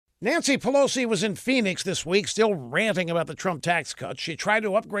Nancy Pelosi was in Phoenix this week, still ranting about the Trump tax cuts. She tried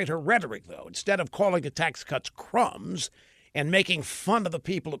to upgrade her rhetoric, though. Instead of calling the tax cuts crumbs and making fun of the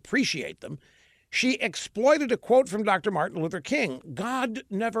people who appreciate them, she exploited a quote from Dr. Martin Luther King. God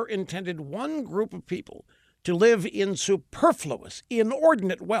never intended one group of people to live in superfluous,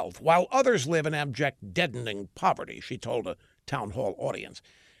 inordinate wealth, while others live in abject, deadening poverty, she told a town hall audience.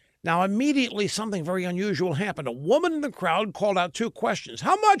 Now, immediately, something very unusual happened. A woman in the crowd called out two questions.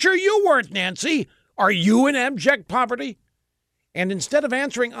 How much are you worth, Nancy? Are you in abject poverty? And instead of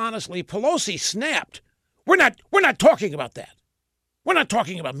answering honestly, Pelosi snapped. We're not talking about that. We're not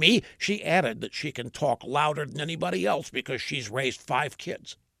talking about me. She added that she can talk louder than anybody else because she's raised 5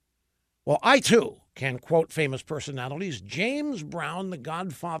 kids. Well, I, too, can quote famous personalities. James Brown, the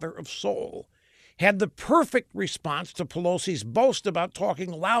godfather of soul, had the perfect response to Pelosi's boast about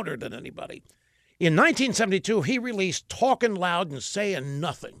talking louder than anybody. In 1972, he released Talkin' Loud and Sayin'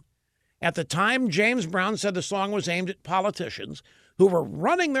 Nothing. At the time, James Brown said the song was aimed at politicians who were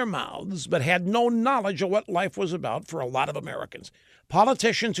running their mouths but had no knowledge of what life was about for a lot of Americans.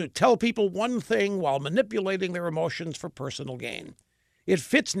 Politicians who tell people one thing while manipulating their emotions for personal gain. It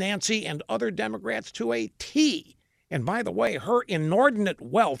fits Nancy and other Democrats to a T. And by the way, her inordinate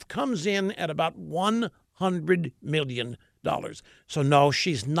wealth comes in at about $100 million. So no,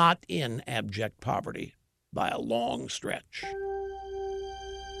 she's not in abject poverty by a long stretch.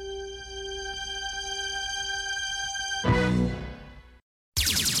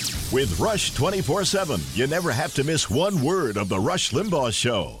 With Rush 24/7, you never have to miss one word of the Rush Limbaugh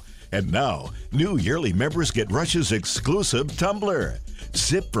Show. And now, new yearly members get Rush's exclusive tumbler.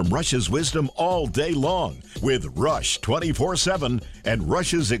 Sip from Rush's wisdom all day long with Rush 24/7 and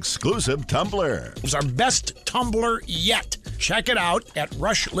Rush's exclusive tumbler. It's our best tumbler yet. Check it out at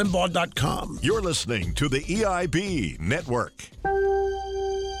rushlimbaugh.com. You're listening to the EIB Network.